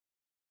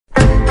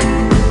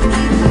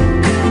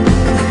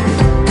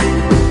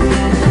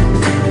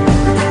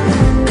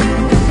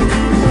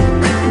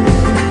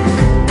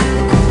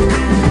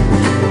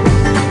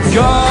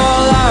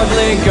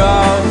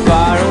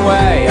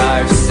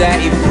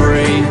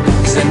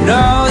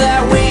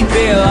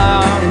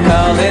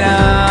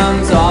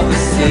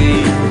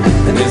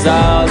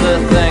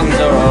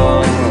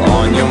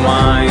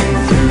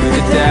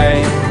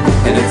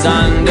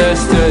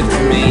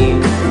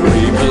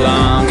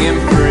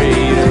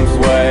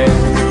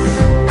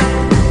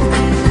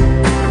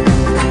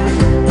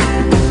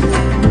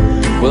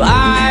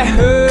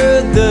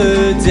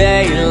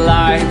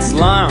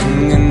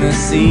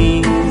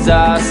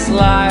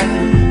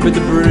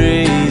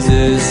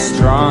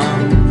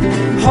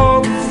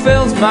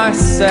my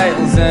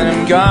sails and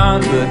I'm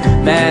gone,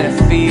 but man,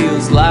 it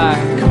feels like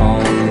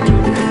home.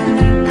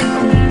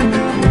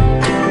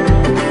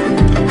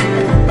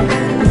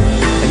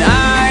 And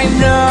I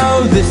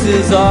know this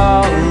is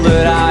all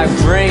that I've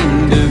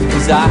dreamed of,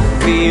 'cause I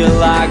feel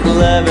like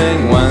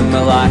living when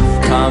the life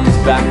comes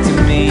back to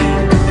me.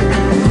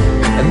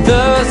 And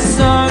the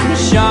sun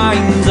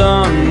shines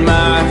on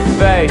my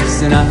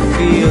face and I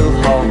feel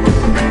whole.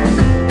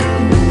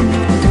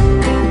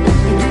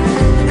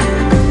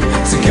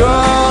 So go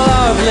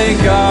lovely,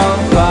 go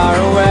far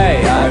away,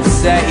 I've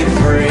set you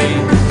free.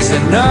 'Cause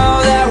I know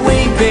that we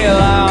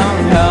belong,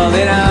 held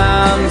in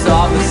arms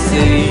of the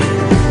sea.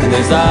 And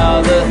there's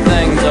other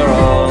things are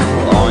all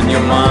on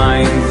your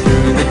mind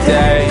through the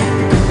day.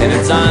 And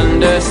it's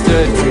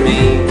understood to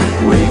me,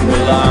 we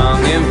belong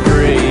in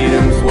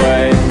freedom's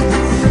ways.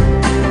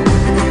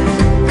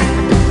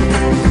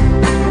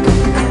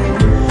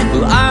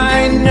 Well,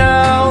 I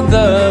know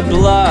the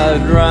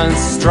blood runs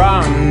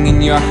strong in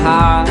your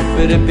heart,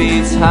 but it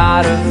beats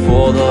harder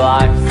for the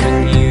life in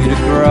you to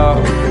grow.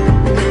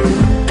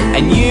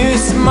 And you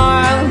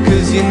smile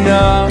 'cause you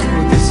know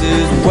this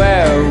is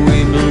where we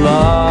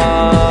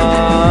belong.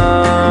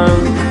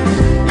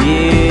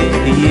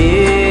 Yeah,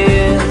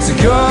 yeah. So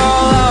go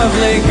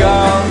lovely, go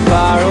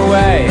far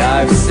away,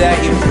 I've set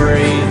you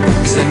free.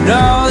 'Cause I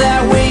know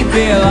that we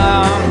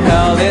belong,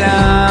 held in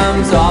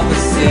arms of the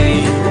sea.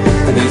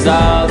 And these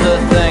other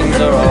things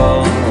are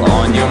all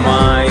on your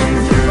mind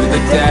through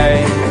the day.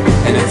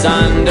 And it's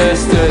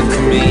understood to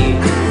me,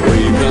 we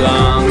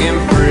belong.